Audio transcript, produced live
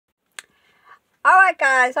Alright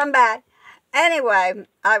guys, I'm back. Anyway,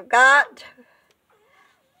 I've got,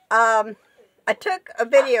 I took a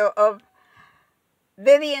video of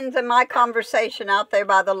Vivian's and my conversation out there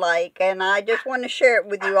by the lake, and I just want to share it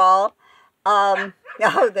with you all. Oh,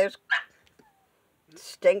 there's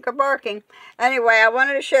stinker barking. Anyway, I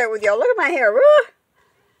wanted to share it with y'all. Look at my hair. Woo!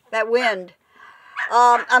 That wind.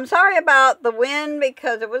 I'm sorry about the wind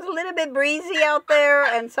because it was a little bit breezy out there,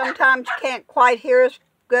 and sometimes you can't quite hear us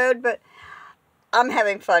good, but I'm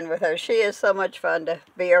having fun with her. She is so much fun to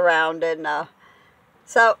be around, and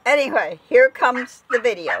so anyway, here comes the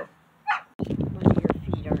video. One of your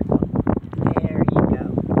feet are there. You go.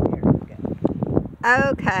 There you go.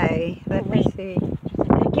 Okay, let me see.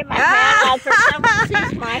 Get my hat off or someone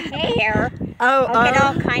sees my hair. I'll get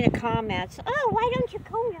all kind of comments. Oh, why don't you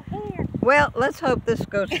comb your hair? Well, let's hope this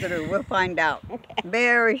goes through. We'll find out Okay.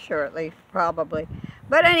 very shortly, probably.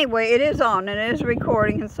 But anyway, it is on and it is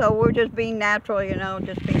recording, and so we're just being natural, you know,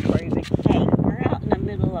 just being crazy. Hey, we're out in the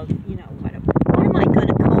middle of, you know, what am I going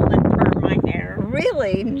to comb and perm my hair?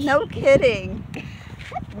 Really? No kidding.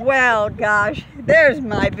 Well, gosh, there's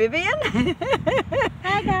my Vivian.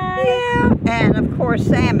 Hi, guys. Yeah, and of course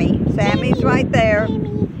Sammy. Sammy's right there.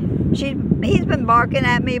 He's been barking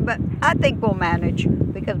at me, but I think we'll manage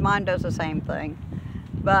because mine does the same thing.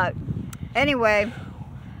 But anyway,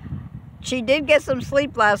 she did get some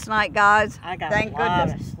sleep last night, guys. I got Thank a lot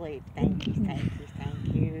goodness. of sleep. Thank you, thank you,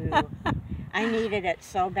 thank you. I needed it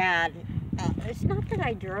so bad. It's not that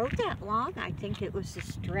I drove that long. I think it was the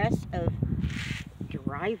stress of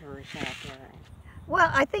drivers out there. Well,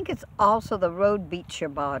 I think it's also the road beats your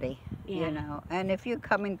body, Yeah. you know. And if you're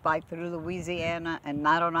coming by through Louisiana and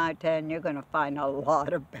not on I-10, you're going to find a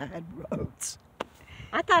lot of bad roads.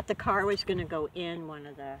 I thought the car was going to go in one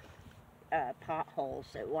of the potholes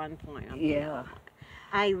at one point. Yeah.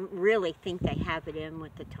 I really think they have it in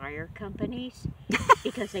with the tire companies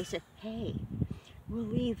because they said, hey, we'll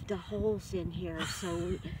leave the holes in here,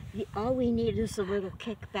 so all we need is a little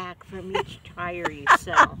kickback from each tire you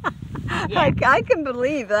sell. Yeah. I can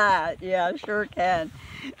believe that. Yeah, I sure can.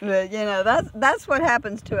 But, you know, that's what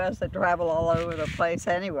happens to us that travel all over the place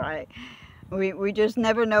anyway. We just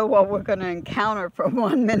never know what we're going to encounter from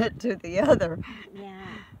one minute to the other. Yeah.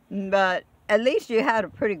 But at least you had a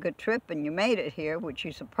pretty good trip and you made it here, which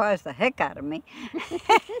you surprised the heck out of me.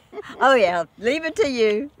 Oh yeah, leave it to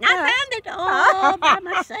you. I found it all by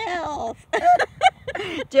myself.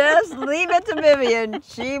 Just leave it to Vivian.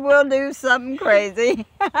 She will do something crazy.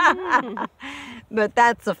 But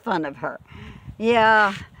that's the fun of her.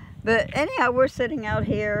 Yeah, but anyhow, we're sitting out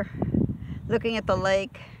here looking at the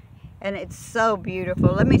lake, and it's so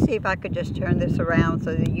beautiful. Let me see if I could just turn this around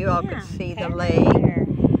so that you all could see the lake. There.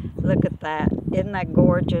 Look at that. Isn't that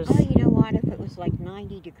gorgeous? Oh, you know what? If it was like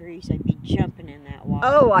 90 degrees, I'd be jumping in that water.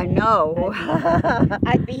 Oh, I know.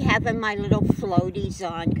 I'd be having my little floaties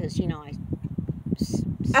on because, you know, I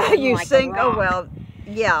sing You like sing? a rock. Oh, well,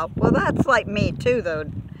 yeah. Well, that's like me too, though,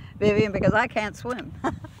 Vivian, because I can't swim.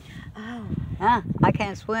 Oh. I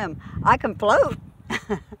can't swim. I can float.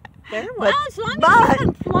 Well, But- as long as you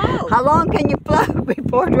can float. How long can you float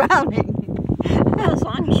before drowning? Well, as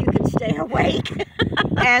long as you can stay awake.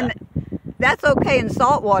 And that's okay in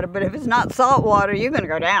salt water, but if it's not salt water, you're going to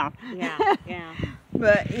go down. Yeah, yeah.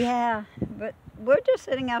 But yeah, but we're just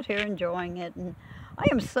sitting out here enjoying it, and I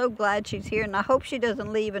am so glad she's here, and I hope she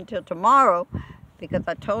doesn't leave until tomorrow, because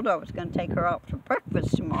I told her I was going to take her out for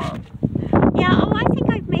breakfast tomorrow. Yeah, oh, I think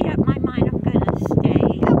I've made up my mind I'm going to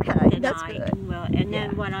stay Okay, tonight. that's good. And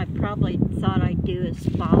then what I probably thought I'd do is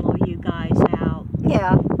follow you guys out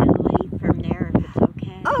Yeah. and leave from there if it's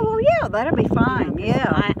okay. Oh, well, yeah, that'll be fine, You know,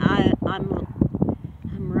 'cause yeah. I'm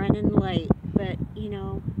running late, but, you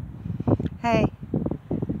know, Hey,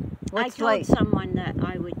 I what's told late? someone that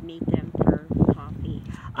I would meet them for coffee.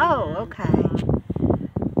 Oh, And, okay.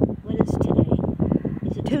 What is today?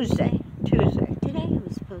 Is it Tuesday. Tuesday. Today I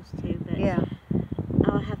was supposed to, but Yeah.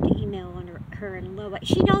 I'll have to email her in a little bit.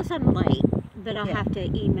 She knows I'm late, but I'll Yeah. have to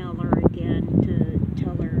email her again to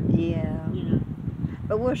tell her, Yeah. you know.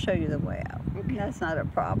 But we'll show you the way out. Okay. That's not a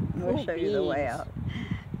problem. We'll Cool show you the way beans. out.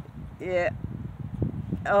 Yeah.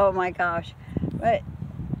 Oh my gosh. But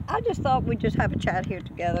I just thought we'd just have a chat here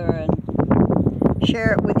together and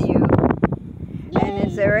share it with you. And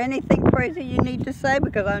is there anything crazy you need to say?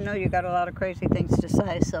 Because I know you got a lot of crazy things to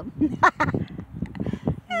say, so.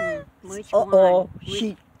 Which Uh-oh. one?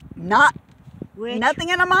 She not Which nothing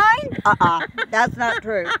in her mind? That's not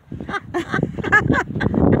true.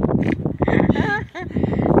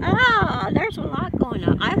 Oh, there's a lot going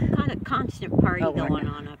on. I've got a constant party Oh, I going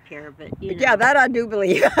know. on up here, but you know. Yeah, that I do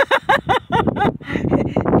believe.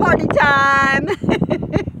 Party time.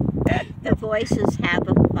 The voices have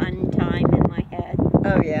a fun time in my head.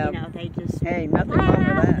 Oh, yeah. You know, they just Hey, nothing laugh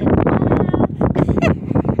wrong with that.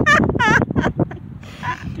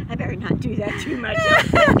 I better not do that too much.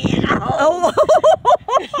 You know. Oh.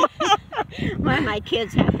 One of my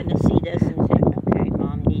kids happen to see this and say, okay,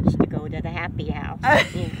 Mom needs to go to the happy house.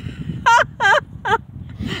 Yeah.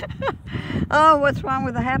 Oh, what's wrong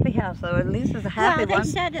with the happy house, though? At least it's a happy Well, one. they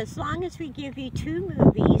said as long as we give you 2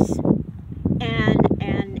 movies and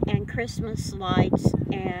Christmas lights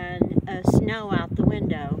and snow out the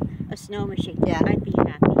window, a snow machine, Yeah. I'd be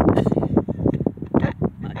happy.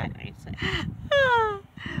 What can I say?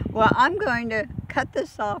 Well, I'm going to cut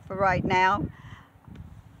this off right now,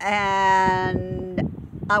 and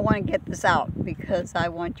I want to get this out because I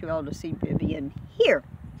want you all to see Vivian here.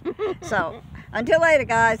 So, until later,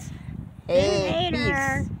 guys. Hey,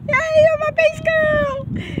 Later. peace. Hey, you're my peace girl.